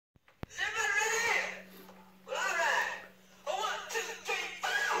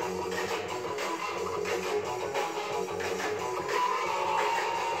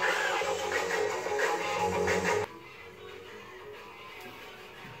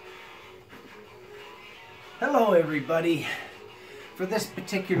Hello everybody. For this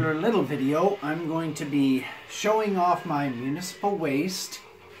particular little video, I'm going to be showing off my municipal waste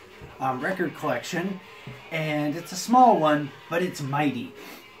record collection, and it's a small one, but it's mighty.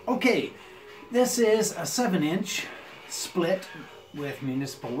 Okay, this is a 7-inch split with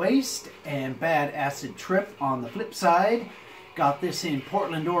municipal waste and Bad Acid Trip on the flip side. Got this in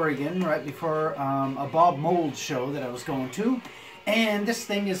Portland, Oregon, right before a Bob Mould show that I was going to. And this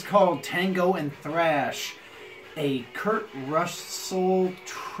thing is called Tango and Thrash, a Kurt Russell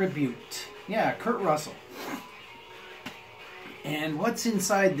tribute. Yeah, Kurt Russell. And what's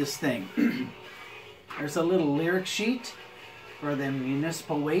inside this thing? There's a little lyric sheet for the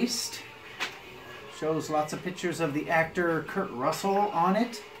municipal waste. Shows lots of pictures of the actor Kurt Russell on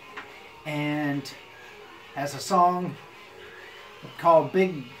it. And has a song called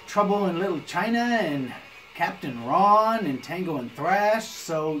Big Trouble in Little China and Captain Ron and Tango and Thrash.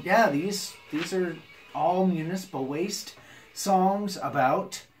 So yeah, these are all municipal waste songs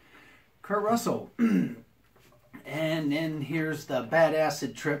about Kurt Russell. And then here's the Bad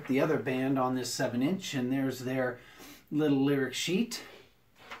Acid Trip, the other band on this 7-inch, and there's their little lyric sheet.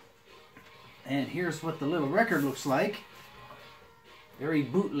 And here's what the little record looks like. Very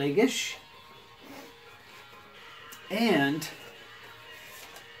bootleggish. And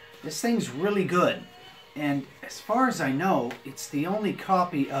this thing's really good. And as far as I know, it's the only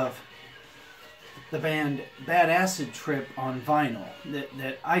copy of the band Bad Acid Trip on vinyl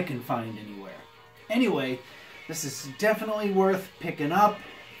that I can find anywhere. Anyway, this is definitely worth picking up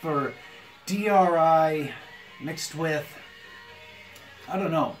for DRI mixed with, I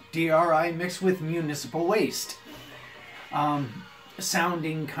don't know, DRI mixed with municipal waste.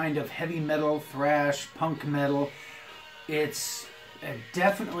 Sounding kind of heavy metal, thrash, punk metal. It's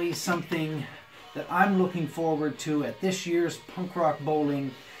definitely something that I'm looking forward to at this year's Punk Rock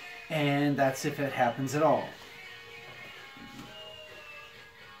Bowling, and that's if it happens at all.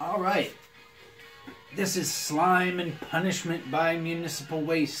 Alright, this is Slime and Punishment by Municipal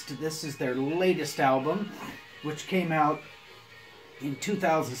Waste. This is their latest album, which came out in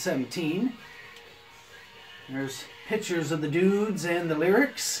 2017. There's pictures of the dudes and the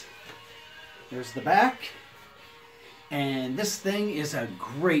lyrics. There's the back. And this thing is a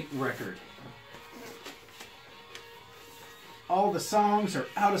great record. All the songs are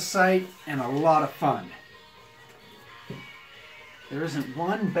out of sight and a lot of fun. There isn't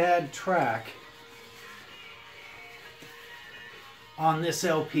one bad track on this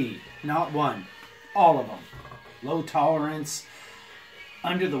LP. Not one. All of them. Low Tolerance,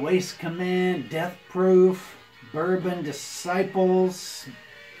 Under the Waist Command, Death Proof, Bourbon Disciples,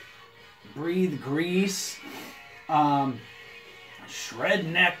 Breathe Grease, Shred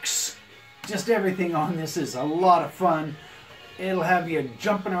Necks. Just everything on this is a lot of fun. It'll have you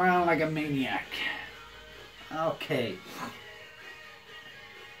jumping around like a maniac. Okay.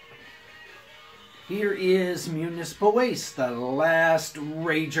 Here is Municipal Waste, the last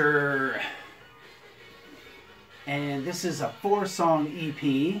rager. And this is a 4-song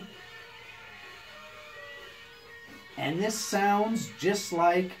EP. And this sounds just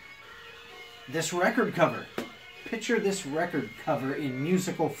like this record cover. Picture this record cover in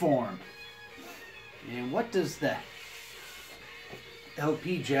musical form. And what does the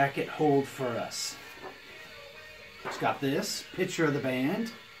LP jacket hold for us? It's got this picture of the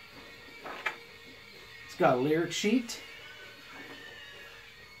band. It's got a lyric sheet.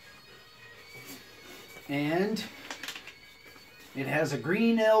 And it has a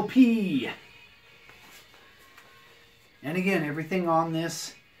green LP. And again, everything on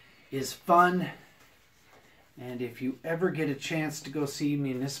this is fun. And if you ever get a chance to go see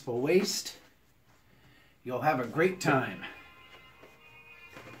Municipal Waste, you'll have a great time.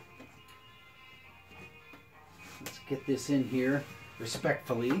 Let's get this in here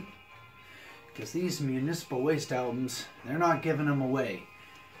respectfully, because these Municipal Waste albums, they're not giving them away.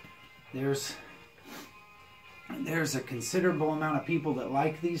 There's a considerable amount of people that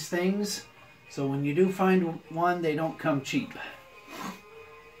like these things, so when you do find one, they don't come cheap.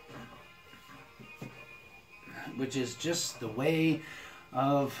 Which is just the way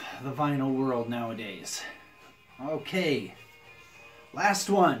of the vinyl world nowadays. Okay, last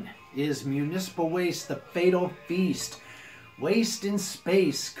one is Municipal Waste, The Fatal Feast. Waste in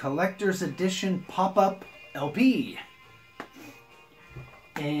Space Collector's Edition Pop-Up LP.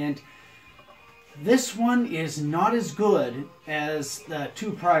 And this one is not as good as the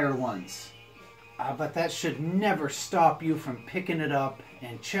 2 prior ones. But that should never stop you from picking it up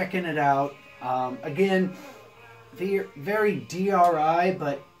and checking it out. Again, very DRI,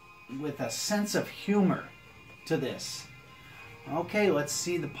 but with a sense of humor to this. Okay, let's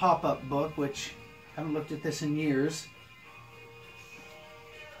see the pop-up book, which Haven't looked at this in years.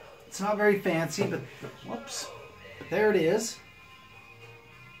 It's not very fancy, but whoops, there it is.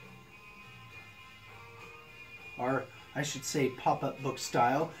 Or I should say pop-up book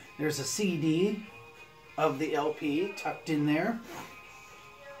style. There's a CD of the LP tucked in there.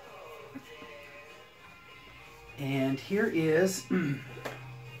 And here is an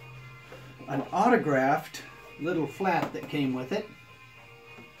autographed little flat that came with it.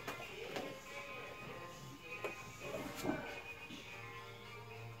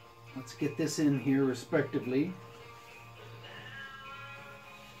 Let's get this in here respectively.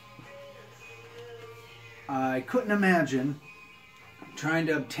 I couldn't imagine trying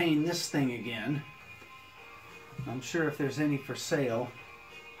to obtain this thing again. I'm sure if there's any for sale,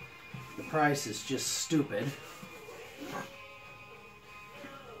 the price is just stupid.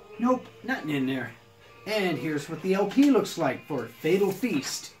 Nope, nothing in there. And here's what the LP looks like for Fatal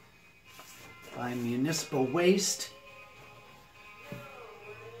Feast by Municipal Waste.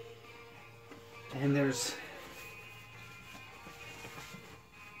 And there's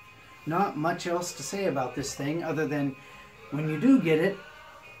not much else to say about this thing other than when you do get it,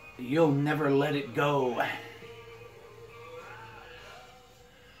 you'll never let it go.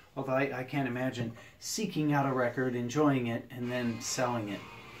 Although I can't imagine seeking out a record, enjoying it, and then selling it.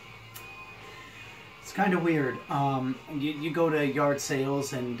 It's kind of weird. You go to yard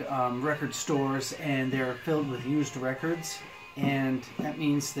sales and record stores and they're filled with used records, and that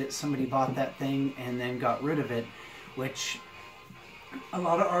means that somebody bought that thing and then got rid of it, which a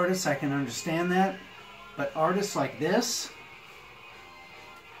lot of artists, I can understand that, but artists like this,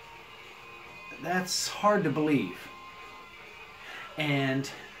 that's hard to believe. And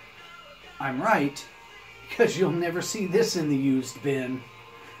I'm right, because you'll never see this in the used bin.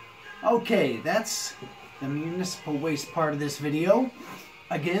 Okay, that's the municipal waste part of this video.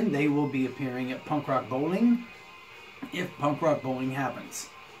 Again, they will be appearing at Punk Rock Bowling, if Punk Rock Bowling happens.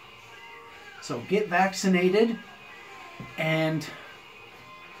 So get vaccinated, and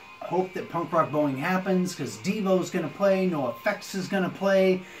hope that Punk Rock Bowling happens, because Devo's going to play, NoFX is going to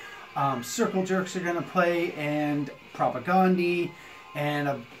play, Circle Jerks are going to play, and Propagandhi,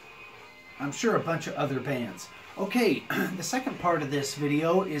 and I'm sure a bunch of other bands. Okay, the second part of this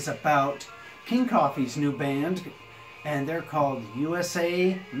video is about King Coffee's new band, and they're called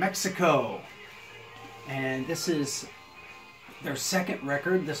USA Mexico. And this is their second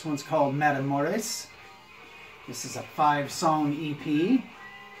record. This one's called Matamoros. This is a 5-song EP.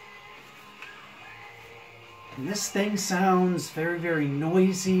 And this thing sounds very, very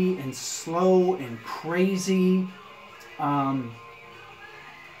noisy and slow and crazy.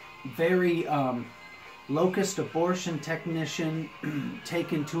 Very locust abortion technician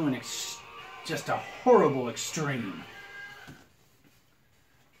taken to an just a horrible extreme.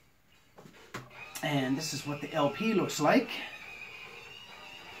 And this is what the LP looks like,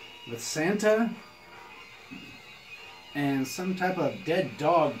 with Santa and some type of dead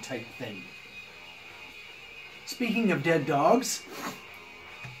dog type thing. Speaking of dead dogs,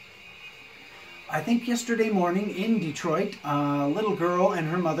 I think yesterday morning in Detroit, a little girl and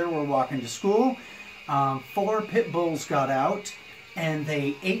her mother were walking to school. 4 pit bulls got out and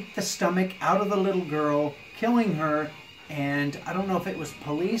they ate the stomach out of the little girl, killing her. And I don't know if it was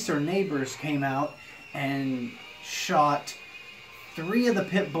police or neighbors came out and shot 3 of the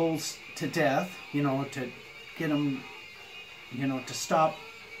pit bulls to death, you know, to get them, you know, to stop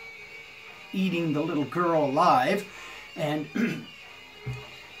eating the little girl alive. And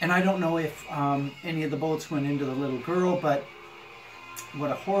and I don't know if any of the bullets went into the little girl, but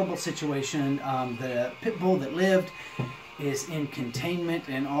what a horrible situation. The pit bull that lived is in containment,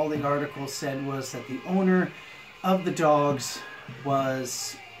 and all the article said was that the owner of the dogs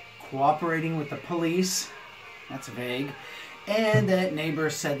was cooperating with the police. That's vague. And that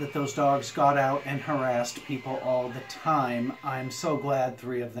neighbors said that those dogs got out and harassed people all the time. I'm so glad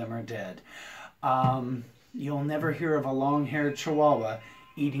 3 of them are dead. You'll never hear of a long-haired Chihuahua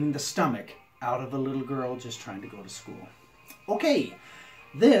eating the stomach out of a little girl just trying to go to school. Okay,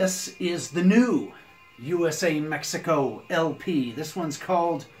 this is the new USA Mexico LP. This one's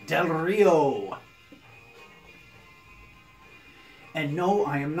called Del Rio. And no,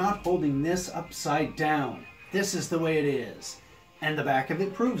 I am not holding this upside down. This is the way it is. And the back of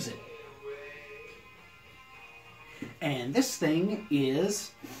it proves it. And this thing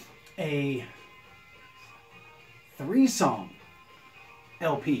is a 3-song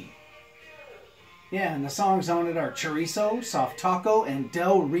LP. Yeah, and the songs on it are Chorizo, Soft Taco, and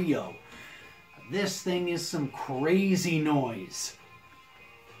Del Rio. This thing is some crazy noise.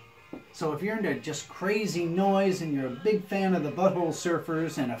 So if you're into just crazy noise and you're a big fan of the Butthole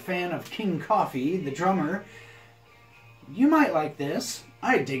Surfers and a fan of King Coffee, the drummer, you might like this.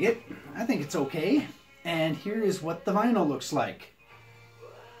 I dig it. I think it's okay. And here is what the vinyl looks like.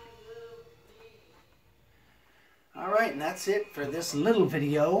 Alright, and that's it for this little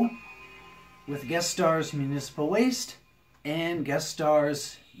video with guest stars Municipal Waste and guest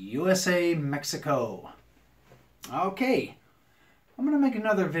stars USA Mexico. Okay, I'm going to make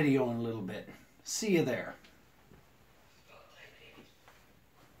another video in a little bit. See you there.